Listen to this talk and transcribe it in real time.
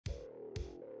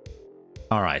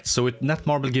Alright, so with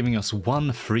Netmarble giving us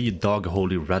one free dog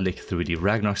holy relic through the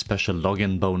Ragnarok special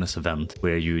login bonus event,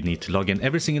 where you need to log in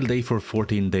every single day for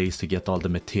 14 days to get all the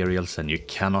materials and you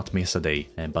cannot miss a day.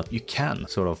 But you can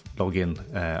sort of log in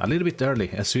a little bit early.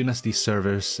 As soon as these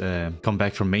servers come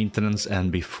back from maintenance and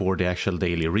before the actual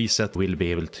daily reset, we'll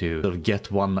be able to sort of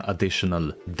get one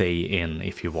additional day in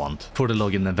if you want for the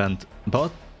login event.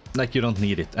 But like, you don't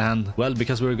need it. And well,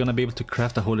 because we're gonna be able to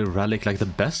craft a holy relic, like the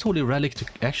best holy relic to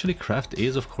actually craft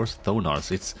is of course Thonar's.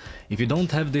 It's, if you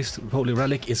don't have this holy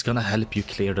relic, it's gonna help you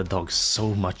clear the dog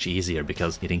so much easier,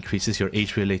 because it increases your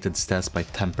HP related stats by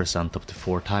 10% up to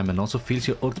 4 times, and also fills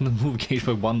your ultimate move gauge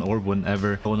by 1 orb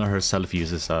whenever Thonar herself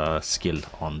uses a skill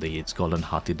on the SKOLL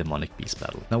Hati demonic beast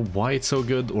battle. Now, why it's so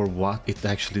good, or what it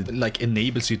actually like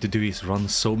enables you to do, is run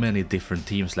so many different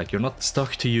teams. Like, you're not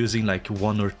stuck to using like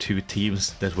 1 or 2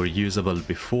 teams that were usable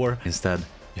before. Instead,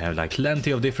 you have like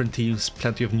plenty of different teams,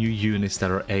 plenty of new units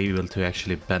that are able to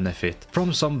actually benefit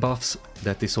from some buffs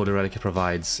that this holy relic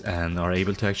provides, and are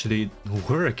able to actually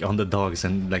work on the dogs,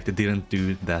 and like they didn't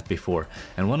do that before.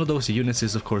 And one of those units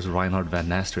is of course Reinhard Van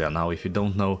Nastria. Now, if you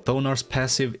don't know, Thonar's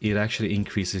passive, it actually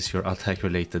increases your attack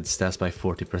related stats by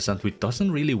 40%, which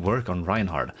doesn't really work on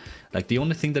Reinhard. Like, the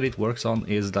only thing that it works on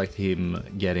is like him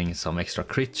getting some extra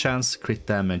crit chance, crit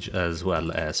damage, as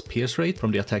well as pierce rate from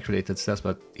the attack related stats,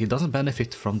 but he doesn't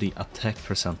benefit from the attack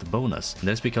percent bonus. And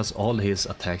that's because all his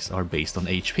attacks are based on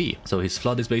HP. So his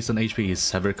flood is based on HP, his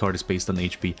sever card is based on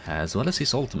HP, as well as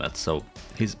his ultimate. So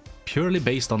he's purely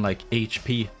based on like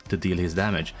HP to deal his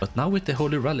damage. But now with the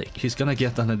holy relic, he's gonna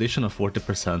get an additional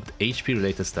 40% HP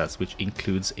related stats, which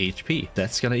includes HP.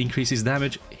 That's gonna increase his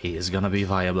damage. He is gonna be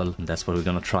viable, and that's what we're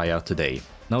gonna try out today.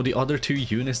 Now, the other 2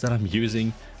 units that I'm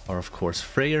using are of course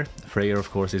Freyr. Freyr of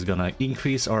course is gonna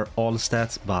increase our all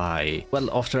stats by, well,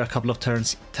 after a couple of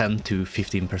turns, 10 to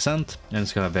 15%, and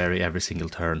it's gonna vary every single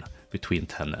turn between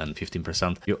 10 and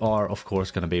 15%. You are of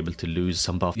course gonna be able to lose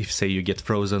some buff if, say, you get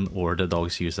frozen, or the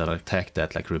dogs use an attack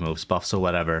that like removes buffs or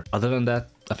whatever. Other than that,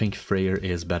 I think Freyr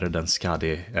is better than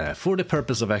Skadi for the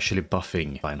purpose of actually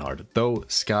buffing Reinhard. Though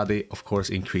Skadi of course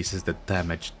increases the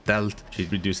damage dealt, she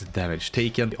reduces damage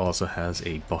taken. He also has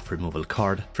a buff removal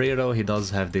card. Freyr, though, he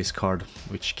does have this card,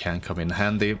 which can come in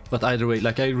handy. But either way,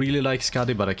 like, I really like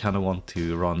Skadi, but I kind of want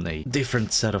to run a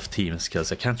different set of teams,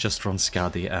 because I can't just run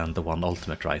Skadi and the one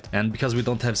ultimate, right? And because we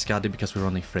don't have Skadi, because we're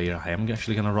running Freyr, I am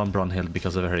actually gonna run Brunhild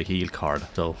because of her heal card.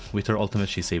 So with her ultimate,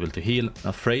 she's able to heal.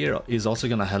 Now, Freyr is also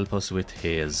gonna help us with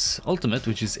his ultimate,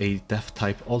 which is a death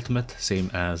type ultimate, same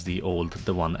as the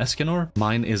one Escanor.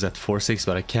 Mine is at 4-6,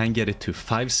 but I can get it to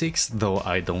 5-6, though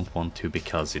I don't want to,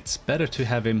 because it's better to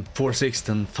have him 4-6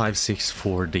 than 5-6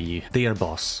 for their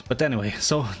boss. But anyway,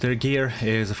 so their gear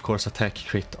is of course attack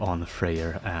crit on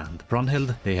Freyr and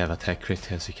Brunhild. They have attack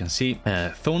crit, as you can see.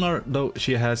 Thonar, though,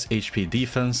 she has HP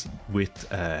defense with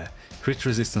crit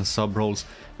resistance sub rolls,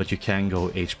 but you can go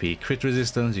HP crit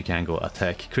resistance, you can go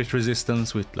attack crit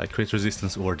resistance with like crit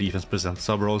resistance or defense percent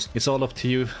sub rolls. It's all up to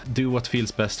you. Do what feels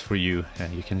best for you,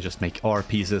 and you can just make R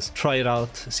pieces. Try it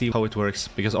out, see how it works,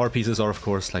 because R pieces are of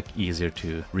course like easier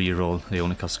to reroll. They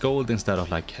only cost gold instead of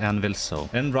like anvils. So,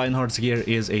 and Reinhard's gear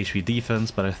is HP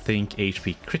defense, but I think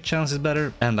HP crit chance is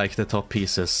better. And like the top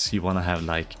pieces, you want to have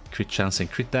like crit chance and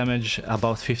crit damage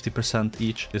about 50%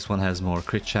 each. This one has more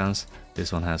crit chance,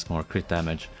 this one has more crit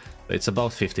damage. It's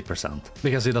about 50%,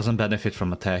 because it doesn't benefit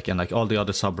from attack, and like all the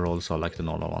other sub rolls are like the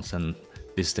normal ones. And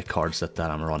this is the card set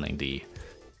that I'm running, the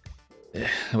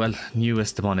well,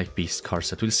 newest demonic beast card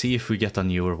set. We'll see if we get a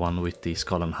newer one with the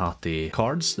SKOLL Hati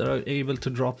cards that are able to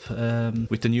drop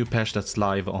with the new patch that's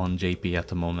live on JP at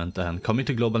the moment and coming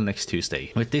to global next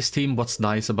Tuesday. With this team, what's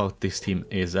nice about this team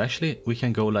is actually we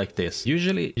can go like this.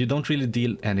 Usually you don't really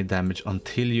deal any damage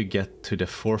until you get to the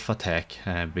 4th attack,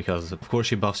 because of course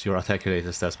she buffs your attack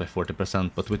related stats by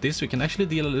 40%, but with this we can actually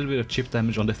deal a little bit of chip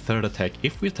damage on the 3rd attack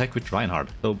if we attack with Reinhard.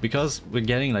 So because we're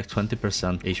getting like 20%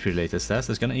 HP related stats,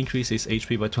 that's gonna increase his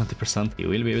HP by 20%. He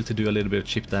will be able to do a little bit of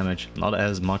chip damage, not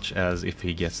as much as if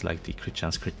he gets like the crit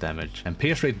chance crit damage and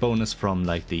pierce rate bonus from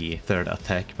like the 3rd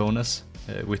attack bonus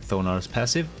with Thonar's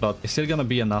passive, but it's still gonna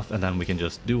be enough, and then we can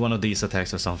just do one of these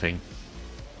attacks or something.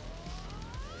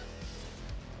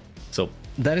 So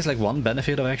that is like one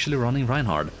benefit of actually running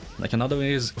Reinhard. Like, another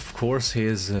way is of course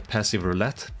his passive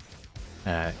roulette.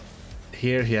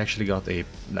 Here he actually got a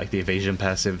like the evasion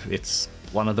passive. It's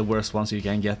one of the worst ones you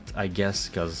can get, I guess,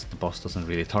 because the boss doesn't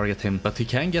really target him. But he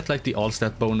can get like the all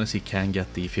stat bonus, he can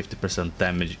get the 50%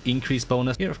 damage increase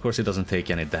bonus. Here of course he doesn't take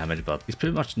any damage, but he's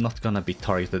pretty much not gonna be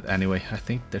targeted anyway. I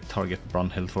think they target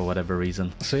Brunhild for whatever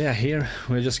reason. So yeah, here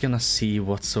we're just gonna see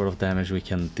what sort of damage we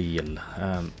can deal.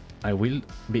 I will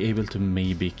be able to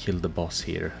maybe kill the boss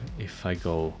here if I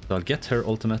go. So I'll get her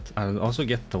ultimate. I'll also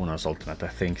get Thonar's ultimate, I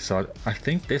think. So I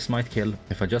think this might kill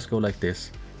if I just go like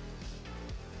this.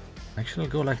 Actually,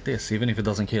 I'll go like this, even if it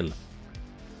doesn't kill.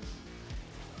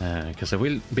 Because I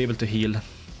will be able to heal.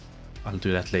 I'll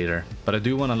do that later. But I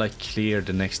do want to like clear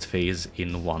the next phase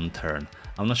in one turn.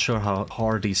 I'm not sure how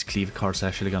hard these cleave cards are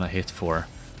actually gonna hit for.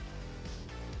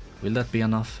 Will that be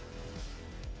enough?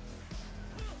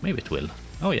 Maybe it will.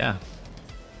 Oh yeah.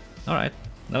 Alright.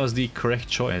 That was the correct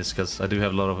choice, because I do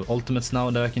have a lot of ultimates now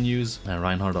that I can use.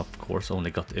 Reinhard, of course, only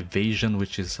got evasion,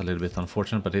 which is a little bit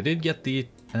unfortunate, but he did get the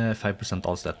 5%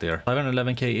 all stat there.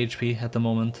 511k HP at the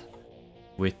moment,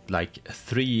 with like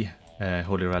 3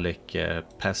 Holy Relic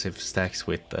passive stacks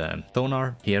with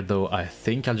Thonar. Here though, I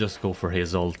think I'll just go for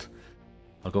his ult.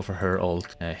 I'll go for her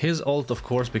ult. His ult, of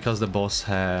course, because the boss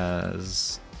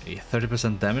has a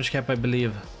 30% damage cap, I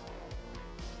believe.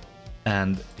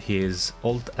 And his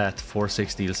ult at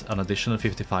 4/6 deals an additional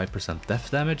 55%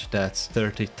 death damage. That's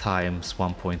 30 times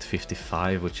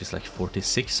 1.55, which is like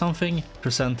 46 something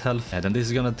percent health. And then this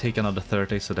is gonna take another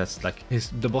 30, so that's like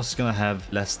the boss is gonna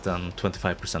have less than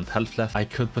 25% health left. I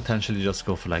could potentially just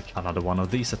go for like another one of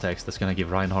these attacks that's gonna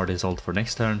give Reinhard his ult for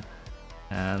next turn.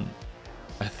 And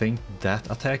I think that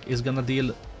attack is gonna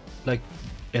deal like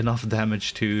enough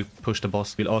damage to push the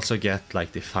boss. We'll also get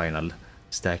like the final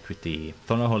stack with the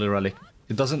Thonar Holy Relic.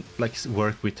 It doesn't like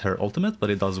work with her ultimate, but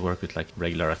it does work with like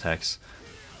regular attacks.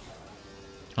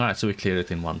 Alright, so we cleared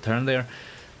it in one turn there.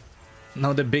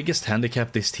 Now the biggest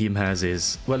handicap this team has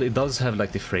is, well, it does have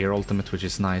like the Freyr ultimate, which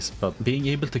is nice, but being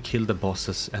able to kill the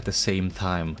bosses at the same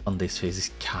time on this phase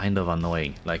is kind of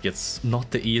annoying. Like, it's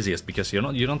not the easiest, because you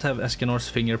don't have Eskenor's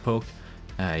finger poke.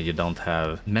 You don't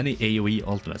have many AoE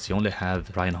ultimates. You only have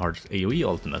Reinhard's AoE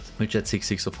ultimate, which at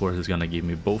 6/6 of course is gonna give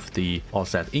me both the all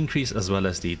stat increase as well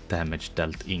as the damage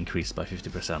dealt increase by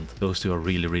 50%. Those two are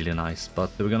really, really nice.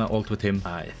 But we're gonna ult with him.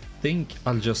 I think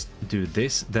I'll just do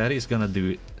this. That is gonna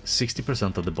do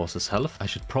 60% of the boss's health. I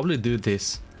should probably do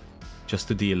this just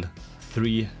to deal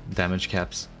 3 damage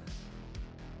caps.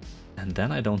 And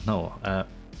then I don't know.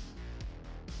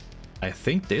 I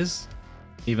think this,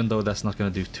 even though that's not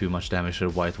going to do too much damage to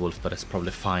the White Wolf, but it's probably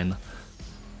fine.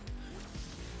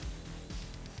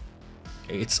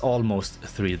 It's almost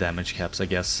 3 damage caps, I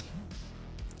guess.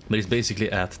 But it's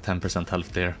basically at 10%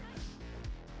 health there.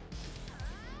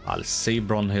 I'll save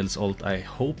Brunhild's ult. I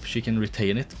hope she can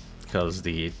retain it, because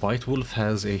the White Wolf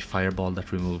has a fireball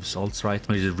that removes ults, right?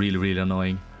 Which is really, really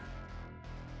annoying.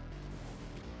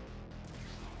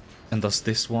 And does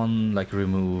this one like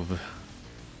remove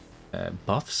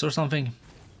buffs or something?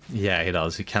 Yeah, it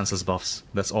does. It cancels buffs.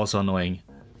 That's also annoying.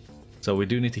 So we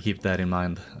do need to keep that in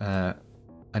mind. I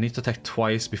need to attack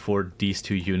twice before these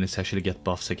 2 units actually get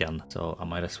buffs again. So I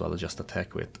might as well just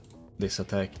attack with this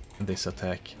attack and this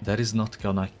attack. That is not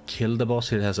gonna kill the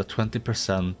boss. It has a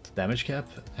 20% damage cap.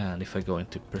 And if I go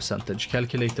into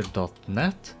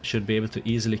percentagecalculator.net, I should be able to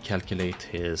easily calculate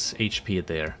his HP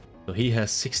there. So he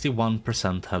has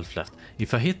 61% health left.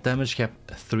 If I hit damage cap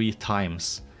 3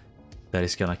 times, that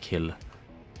is gonna kill.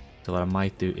 So what I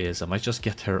might do is I might just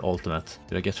get her ultimate.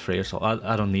 Did I get Freyr's?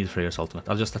 I don't need Freyr's ultimate.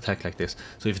 I'll just attack like this.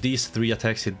 So if these 3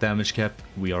 attacks hit damage cap,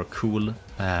 we are cool.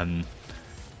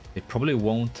 They probably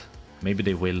won't. Maybe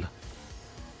they will.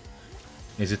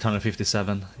 Is it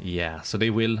 157? Yeah, so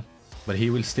they will. But he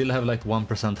will still have like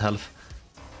 1% health.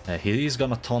 He is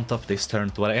gonna taunt up this turn.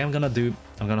 What I am gonna do,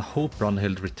 I'm gonna hope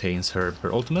Brunhild retains her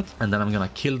ultimate, and then I'm gonna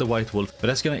kill the White Wolf. But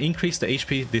that's gonna increase the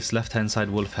HP this left-hand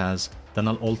side wolf has. Then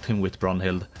I'll ult him with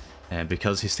Brunhild,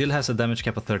 because he still has a damage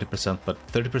cap of 30%, but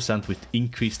 30% with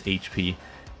increased HP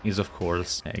is of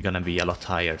course gonna be a lot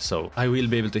higher. So I will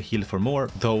be able to heal for more,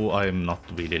 though I'm not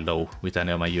really low with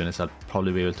any of my units. I'll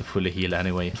probably be able to fully heal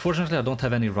anyway. Unfortunately, I don't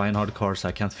have any Reinhard cards, so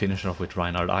I can't finish it off with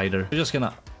Reinhard either. We're just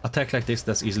gonna attack like this.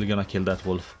 That's easily gonna kill that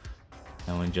wolf.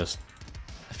 And we just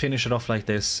finish it off like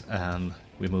this, and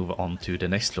we move on to the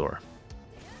next floor.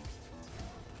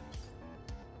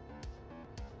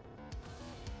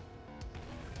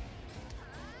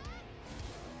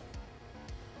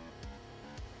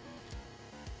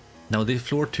 Now the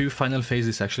floor 2 final phase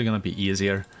is actually gonna be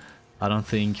easier. I don't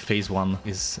think phase 1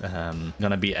 is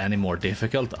gonna be any more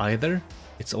difficult either.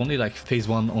 It's only like phase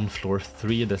 1 on floor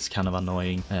 3 that's kind of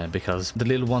annoying, because the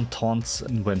little one taunts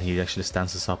when he actually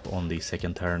stances up on the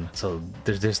second turn. So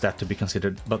there's that to be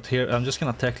considered. But here I'm just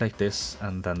gonna attack like this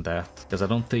and then that, because I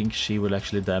don't think she will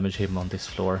actually damage him on this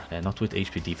floor, not with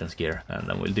HP defense gear. And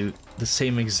then we'll do the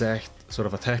same exact sort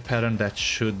of attack pattern that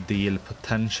should deal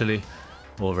potentially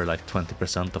over like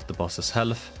 20% of the boss's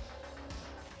health.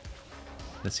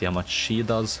 Let's see how much she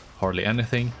does. Hardly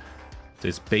anything. So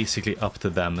it's basically up to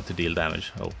them to deal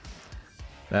damage. Oh,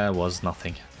 that was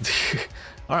nothing.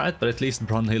 Alright, but at least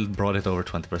Brunhild brought it over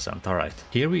 20%. Alright.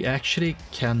 Here we actually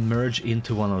can merge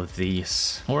into one of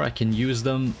these. Or I can use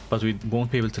them, but we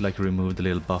won't be able to like remove the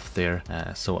little buff there.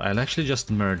 So I'll actually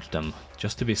just merge them,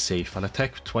 just to be safe. I'll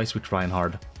attack twice with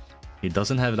Reinhard. He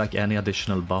doesn't have like any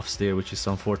additional buffs there, which is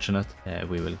unfortunate.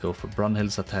 We will go for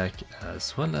Brunhild's attack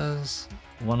as well as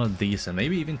one of these, and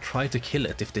maybe even try to kill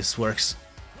it if this works.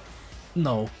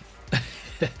 No.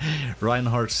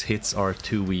 Reinhard's hits are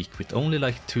too weak, with only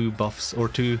like 2 buffs or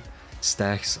 2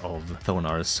 stacks of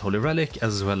Thonar's Holy Relic,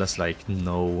 as well as like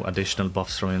no additional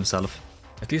buffs from himself.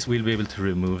 At least we'll be able to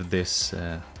remove this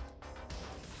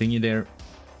thingy there.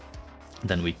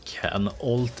 Then we can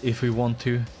ult if we want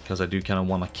to, because I do kind of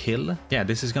want to kill. Yeah,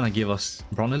 this is gonna give us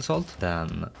Brunhild's ult.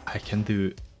 Then I can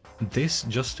do this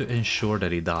just to ensure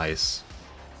that he dies.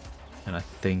 And I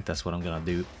think that's what I'm gonna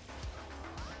do.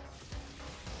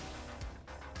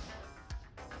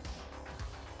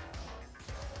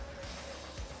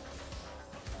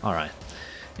 Alright.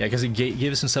 Yeah, because he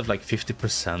gives himself like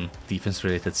 50%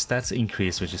 defense-related stats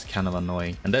increase, which is kind of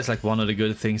annoying. And that's like one of the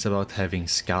good things about having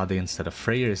Skadi instead of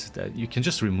Freyr, is that you can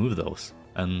just remove those.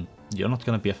 And you're not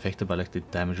going to be affected by like the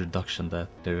damage reduction that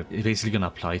they're basically going to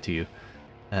apply to you.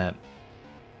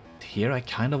 Here I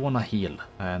kind of want to heal,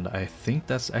 and I think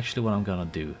that's actually what I'm going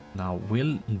to do. Now,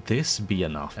 will this be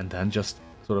enough? And then just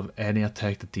sort of any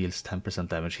attack that deals 10%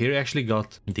 damage. Here I actually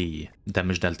got the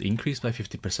damage dealt increased by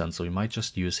 50%, so we might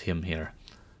just use him here.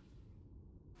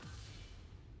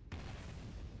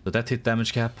 So that hit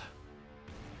damage cap.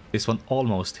 This one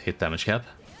almost hit damage cap.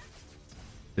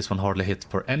 This one hardly hit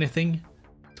for anything.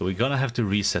 So we're gonna have to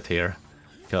reset here,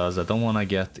 because I don't want to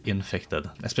get infected.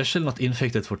 Especially not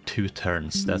infected for 2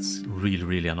 turns. That's really,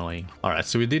 really annoying. Alright,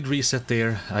 so we did reset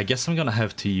there. I guess I'm gonna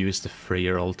have to use the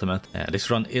Freyr ultimate.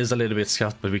 This run is a little bit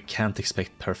scuffed, but we can't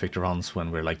expect perfect runs when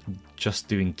we're like just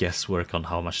doing guesswork on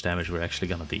how much damage we're actually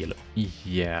gonna deal.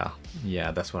 Yeah,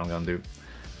 that's what I'm gonna do.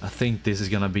 I think this is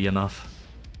gonna be enough.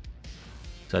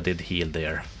 So I did heal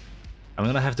there. I'm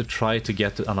gonna have to try to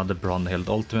get another Brunhild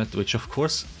ultimate, which of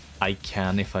course I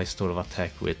can if I sort of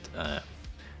attack with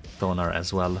Thonar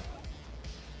as well.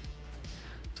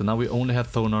 So now we only have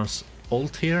Thonar's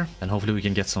ult here, and hopefully we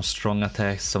can get some strong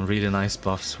attacks, some really nice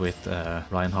buffs with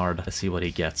Reinhard. Let's see what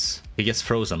he gets. He gets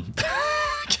frozen.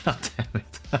 God damn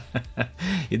it.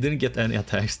 He didn't get any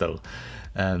attacks though.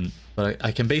 But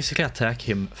I can basically attack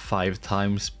him 5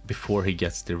 times before he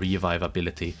gets the revive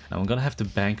ability. Now I'm gonna have to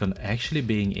bank on actually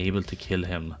being able to kill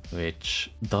him,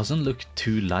 which doesn't look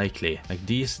too likely. Like,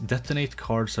 these detonate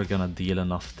cards are gonna deal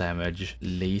enough damage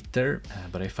later,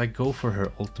 but if I go for her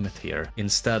ultimate here,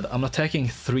 instead I'm attacking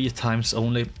 3 times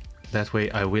only. That way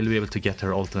I will be able to get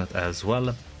her ultimate as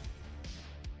well.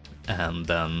 And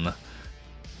then...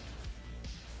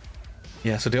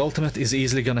 yeah, so the ultimate is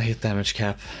easily gonna hit damage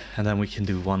cap, and then we can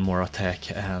do 1 more attack,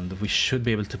 and we should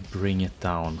be able to bring it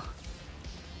down.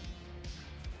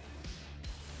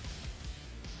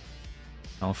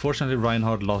 Now, unfortunately,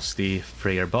 Reinhard lost the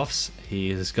Freyr buffs. He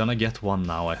is gonna get 1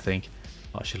 now, I think.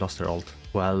 Oh, she lost her ult.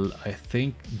 Well, I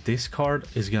think this card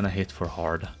is gonna hit for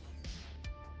hard.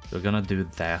 We're gonna do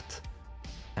that,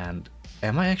 and...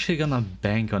 am I actually gonna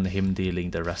bank on him dealing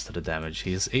the rest of the damage?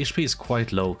 His HP is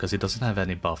quite low because he doesn't have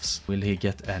any buffs. Will he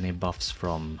get any buffs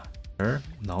from her?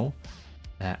 No.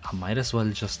 I might as well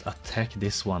just attack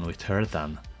this one with her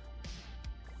then.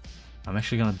 I'm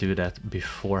actually gonna do that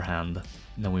beforehand.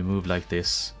 Then we move like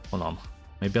this. Hold on.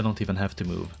 Maybe I don't even have to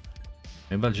move.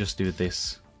 Maybe I'll just do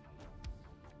this.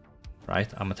 Right?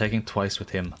 I'm attacking twice with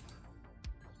him.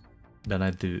 Then I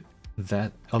do...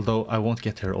 that, although I won't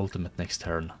get her ultimate next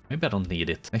turn. Maybe I don't need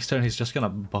it. Next turn he's just gonna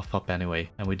buff up anyway,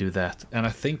 and we do that. And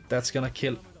I think that's gonna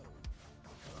kill.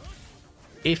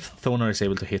 If Thonar is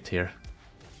able to hit here.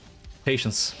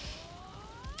 Patience.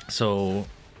 So...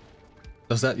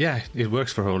 does that... yeah, it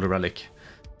works for Holy Relic.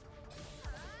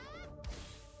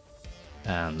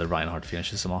 And the Reinhard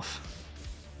finishes him off.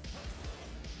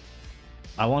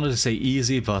 I wanted to say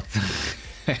easy, but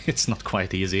it's not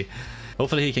quite easy.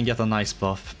 Hopefully he can get a nice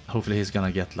buff. Hopefully he's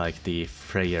gonna get like the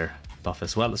Freyr buff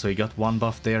as well. So he got 1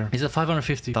 buff there. He's at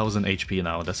 550,000 HP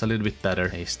now. That's a little bit better.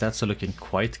 His stats are looking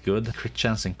quite good. Crit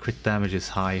chance and crit damage is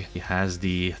high. He has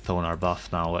the Thonar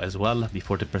buff now as well, the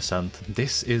 40%.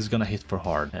 This is gonna hit for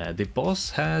hard. The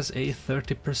boss has a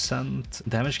 30%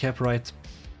 damage cap, right?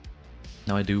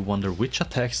 Now I do wonder which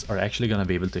attacks are actually gonna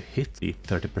be able to hit the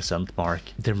 30% mark.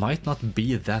 There might not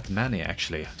be that many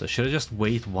actually. So should I just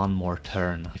wait 1 more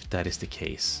turn if that is the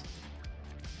case?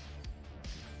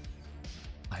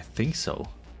 I think so.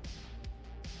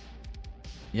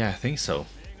 Yeah, I think so.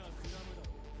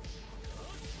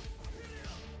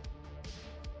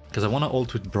 Because I want to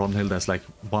ult with Brunhild as like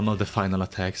one of the final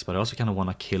attacks, but I also kind of want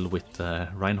to kill with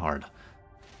Reinhard.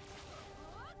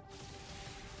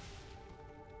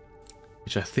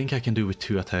 Which I think I can do with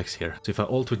 2 attacks here. So if I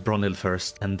ult with Brunhild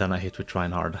first, and then I hit with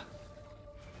Reinhard.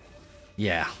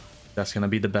 Yeah, that's gonna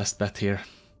be the best bet here.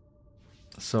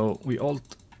 So we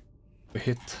ult, we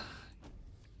hit,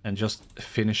 and just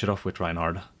finish it off with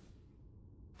Reinhard.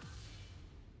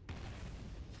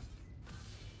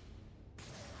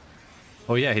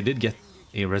 Oh yeah, he did get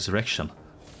a resurrection.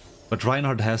 But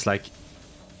Reinhard has like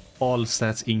all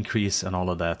stats increase and all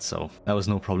of that, so that was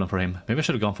no problem for him. Maybe I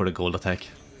should have gone for the gold attack.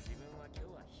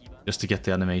 Just to get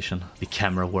the animation, the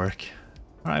camera work.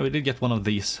 Alright, we did get one of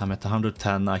these. I'm at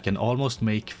 110. I can almost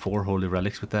make 4 holy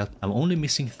relics with that. I'm only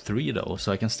missing 3 though,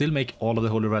 so I can still make all of the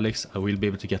holy relics. I will be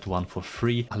able to get 1 for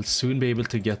free. I'll soon be able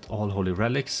to get all holy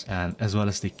relics, and as well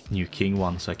as the new king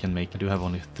one, so I can make... I do have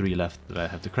only 3 left that I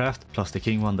have to craft, plus the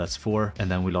king one, that's 4. And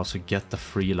then we'll also get the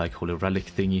free like holy relic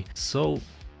thingy. So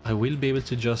I will be able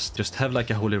to just have like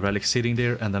a holy relic sitting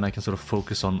there, and then I can sort of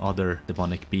focus on other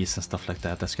demonic beasts and stuff like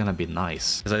that. That's gonna be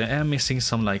nice. Because I am missing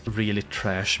some like really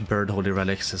trash bird holy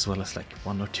relics, as well as like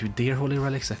 1 or 2 deer holy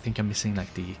relics. I think I'm missing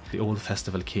like the old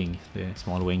festival king, the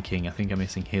small wing king. I think I'm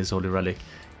missing his holy relic.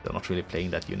 They're not really playing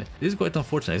that unit. This is quite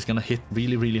unfortunate. It's gonna hit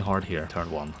really hard here,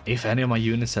 turn 1. If any of my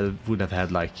units would have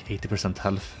had like 80%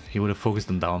 health, he would have focused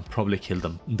them down, probably killed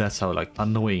them. That's how like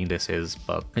annoying this is,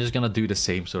 but I'm just gonna do the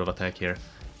same sort of attack here.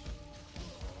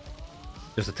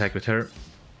 Just attack with her.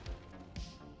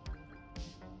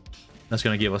 That's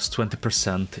gonna give us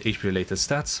 20% HP related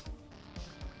stats.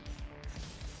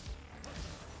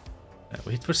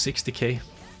 We hit for 60k.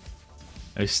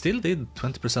 I still did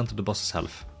 20% of the boss's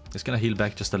health. It's gonna heal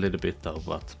back just a little bit though,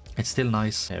 but it's still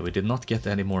nice. We did not get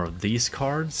any more of these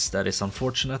cards. That is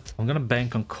unfortunate. I'm gonna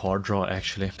bank on card draw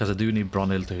actually, because I do need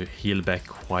Brunhild to heal back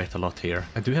quite a lot here.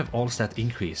 I do have all stat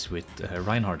increase with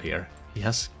Reinhard here. He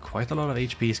has quite a lot of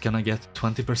HP, he's gonna get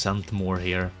 20% more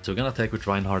here. So we're gonna attack with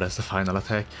Reinhard as the final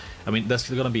attack. I mean, that's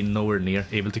gonna be nowhere near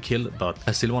able to kill, but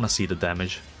I still wanna see the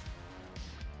damage.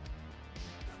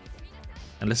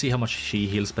 And let's see how much she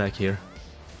heals back here.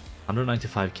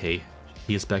 195k,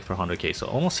 heals back for 100k, so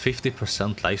almost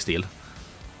 50% lifesteal.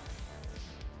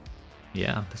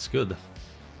 Yeah, that's good.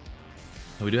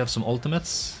 We do have some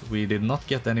ultimates. We did not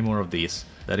get any more of these.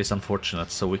 That is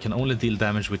unfortunate, so we can only deal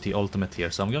damage with the ultimate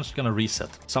here, so I'm just gonna reset.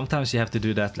 Sometimes you have to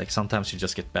do that, like sometimes you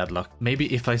just get bad luck.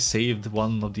 Maybe if I saved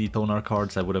one of the Thonar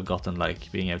cards, I would have gotten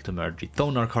like being able to merge the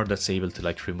Thonar card that's able to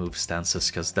like remove stances,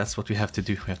 because that's what we have to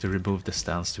do. We have to remove the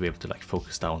stance to be able to like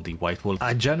focus down the white wolf.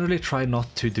 I generally try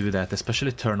not to do that,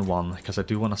 especially turn 1, because I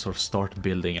do want to sort of start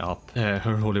building up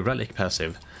her holy relic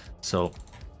passive. So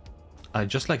I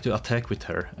just like to attack with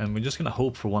her, and we're just gonna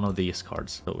hope for one of these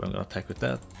cards. So we're gonna attack with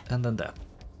that, and then that.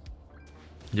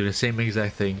 Do the same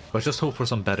exact thing, but just hope for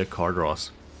some better card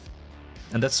draws.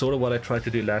 And that's sort of what I tried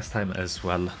to do last time as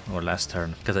well, or last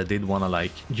turn, because I did want to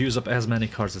like use up as many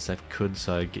cards as I could,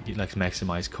 so I get, like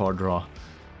maximize card draw.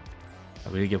 I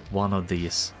really get one of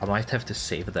these. I might have to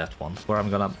save that one, or I'm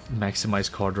gonna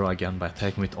maximize card draw again by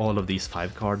attacking with all of these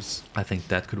 5 cards. I think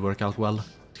that could work out well.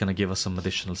 It's gonna give us some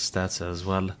additional stats as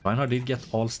well. Reinhard did get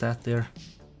all stat there.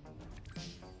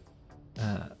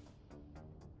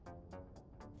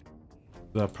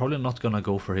 We're probably not gonna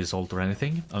go for his ult or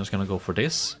anything. I'm just gonna go for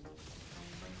this.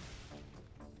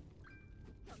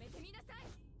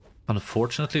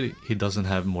 Unfortunately, he doesn't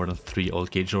have more than 3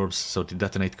 ult gauge orbs, so the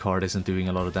detonate card isn't doing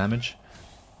a lot of damage.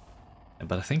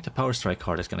 But I think the power strike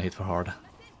card is gonna hit for hard.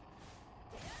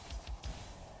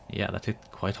 Yeah, that hit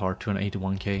quite hard,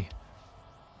 281k.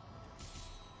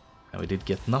 And we did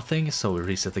get nothing, so we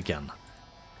reset again.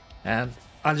 And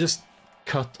I'll just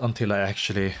cut until I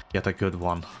actually get a good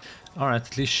one. Alright,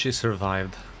 at least she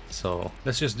survived. So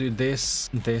let's just do this,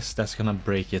 that's gonna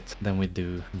break it. Then we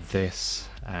do this,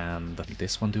 and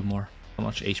this one do more. How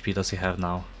much HP does he have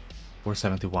now?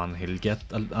 471. He'll get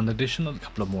an additional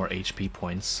couple of more HP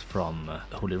points from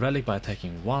the Holy Relic by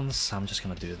attacking once. I'm just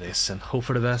gonna do this and hope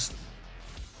for the best.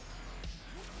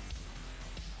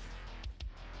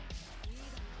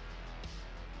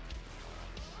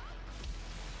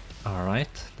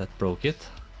 Alright, that broke it.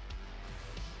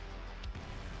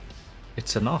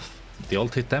 It's enough. The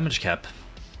ult hit damage cap.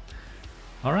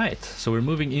 Alright, so we're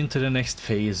moving into the next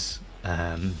phase.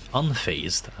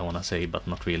 Unfazed, I want to say, but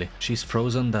not really. She's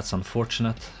frozen, that's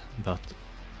unfortunate, but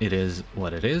it is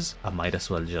what it is. I might as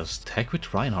well just attack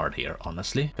with Reinhard here,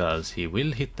 honestly, because he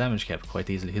will hit damage cap quite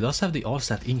easily. He does have the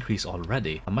all-stat increase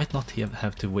already. I might not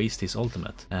have to waste his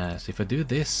ultimate. So if I do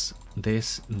this,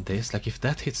 like if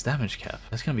that hits damage cap,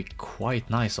 that's gonna be quite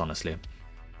nice, honestly.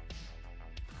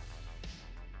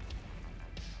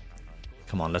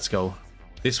 Come on, let's go.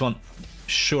 This one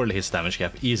surely hits damage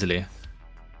cap easily.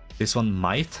 This one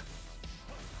might.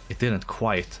 It didn't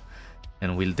quite.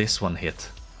 And will this one hit?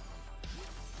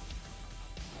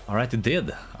 Alright, it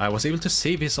did. I was able to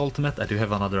save his ultimate. I do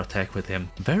have another attack with him.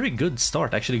 Very good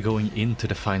start actually going into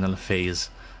the final phase.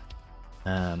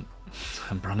 And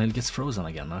Brunhild gets frozen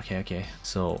again. Okay.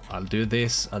 So I'll do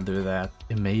this, I'll do that.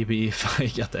 Maybe if I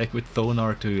attack with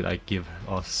Thonar to like give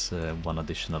us one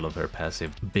additional of her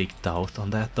passive. Big doubt on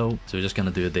that though. So we're just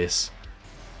gonna do this.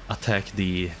 Attack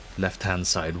the left-hand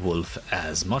side wolf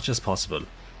as much as possible.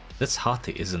 That's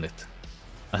Hati, isn't it?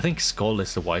 I think SKOLL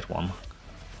is the white one.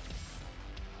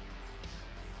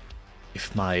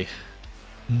 If my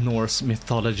Norse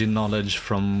mythology knowledge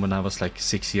from when I was like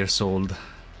 6 years old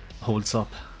holds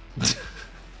up.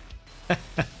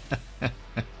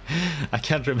 I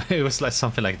can't remember, it was like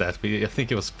something like that. I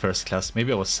think it was first class,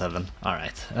 maybe I was 7.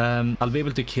 Alright, I'll be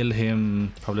able to kill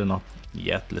him, probably not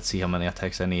yet. Let's see how many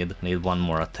attacks I need. I need one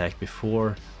more attack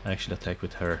before I actually attack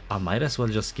with her. I might as well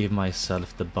just give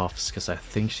myself the buffs, because I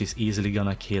think she's easily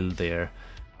gonna kill there.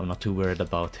 I'm not too worried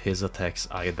about his attacks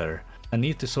either. I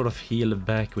need to sort of heal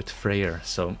back with Freyr,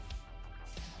 so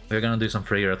we're gonna do some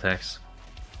Freyr attacks.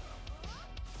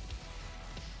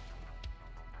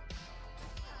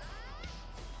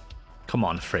 Come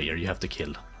on, Freyr, you have to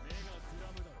kill.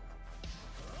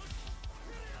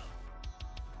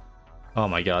 Oh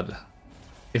my god.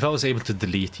 If I was able to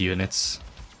delete units,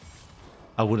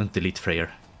 I wouldn't delete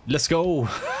Freyr. Let's go!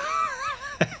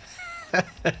 I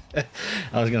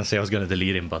was gonna say I was gonna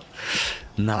delete him, but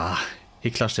nah. He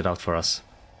clutched it out for us.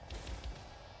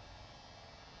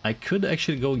 I could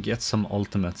actually go get some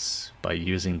ultimates by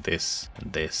using this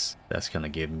and this. That's gonna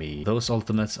give me those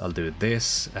ultimates. I'll do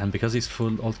this, and because he's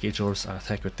full ult gauge orbs, I'll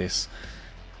attack with this.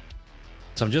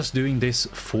 So I'm just doing this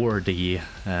for the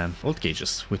ult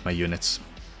gauges with my units.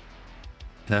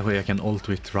 That way I can ult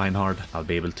with Reinhard. I'll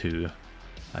be able to,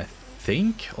 I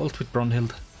think, ult with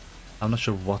Brunhild. I'm not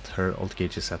sure what her ult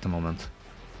gauge is at the moment.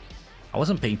 I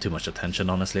wasn't paying too much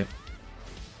attention, honestly.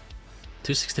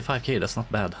 265k, that's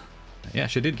not bad. Yeah,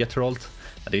 she did get her ult.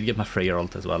 I did get my Freyr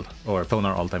ult as well. Or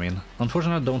Thonar ult, I mean.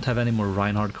 Unfortunately, I don't have any more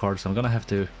Reinhard cards. I'm gonna have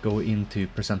to go into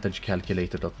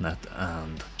percentagecalculator.net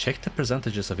and check the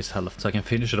percentages of his health so I can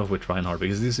finish it off with Reinhard,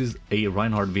 because this is a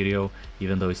Reinhard video,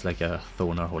 even though it's like a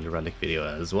Thonar Holy Relic video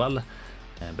as well.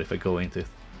 But if I go into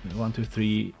 1, 2,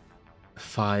 3,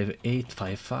 5, 8,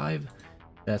 5, 5,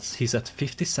 he's at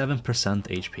 57%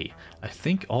 HP. I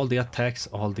think all the attacks,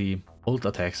 all the ult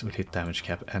attacks will hit damage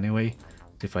cap anyway.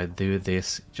 So if I do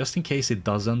this, just in case it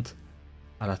doesn't,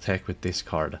 I'll attack with this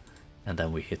card, and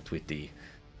then we hit with the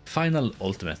final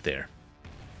ultimate there.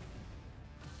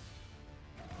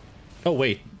 Oh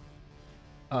wait,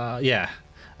 yeah,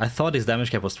 I thought his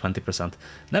damage cap was 20%.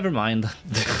 Never mind.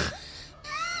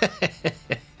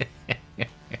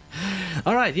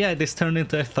 Alright, yeah, this turned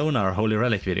into a Thonar Holy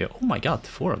Relic video. Oh my god,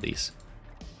 4 of these.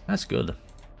 That's good.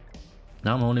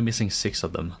 Now I'm only missing 6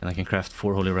 of them, and I can craft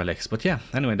 4 Holy Relics. But yeah,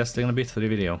 anyway, that's gonna be it for the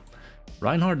video.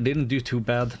 Reinhard didn't do too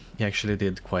bad. He actually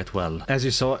did quite well. As you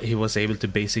saw, he was able to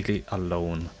basically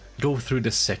alone go through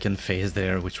the second phase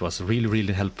there, which was really,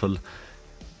 really helpful.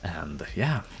 And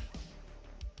yeah,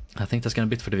 I think that's gonna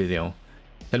be it for the video.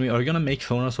 Tell me, are you gonna make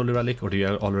Thonar's Holy Relic, or do you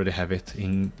already have it?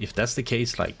 If that's the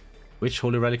case, like, which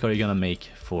Holy Relic are you gonna make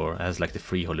for as like the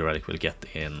free Holy Relic we'll get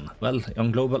in, well,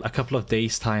 on global a couple of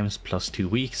days times plus 2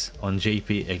 weeks, on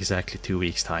JP exactly 2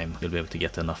 weeks time. You'll be able to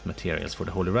get enough materials for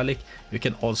the Holy Relic. You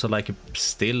can also like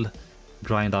still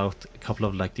grind out a couple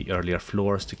of like the earlier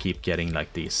floors to keep getting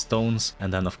like these stones,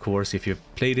 and then of course if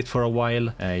you've played it for a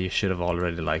while, you should have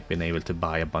already like been able to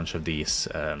buy a bunch of these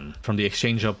from the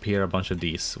exchange up here, a bunch of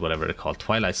these whatever they're called,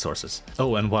 twilight sources.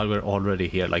 Oh, and while we're already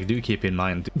here, like, do keep in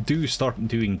mind, do start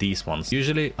doing these ones.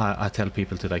 Usually I tell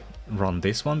people to like run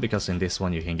this one, because in this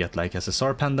one you can get like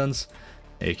SSR pendants.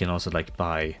 You can also like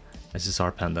buy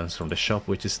SSR pendants from the shop,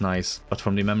 which is nice. But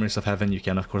from the Memories of Heaven you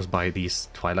can of course buy these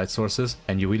twilight sources,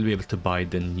 and you will be able to buy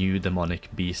the new demonic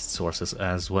beast sources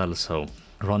as well. So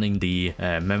running the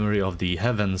Memory of the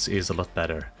Heavens is a lot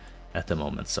better at the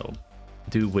moment, so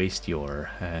do waste your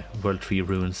World Tree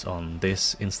runes on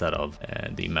this instead of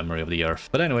the Memory of the Earth.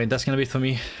 But anyway, that's gonna be it for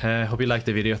me. Hope you liked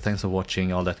the video, thanks for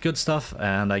watching, all that good stuff,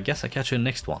 and I guess I'll catch you in the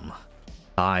next one.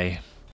 Bye.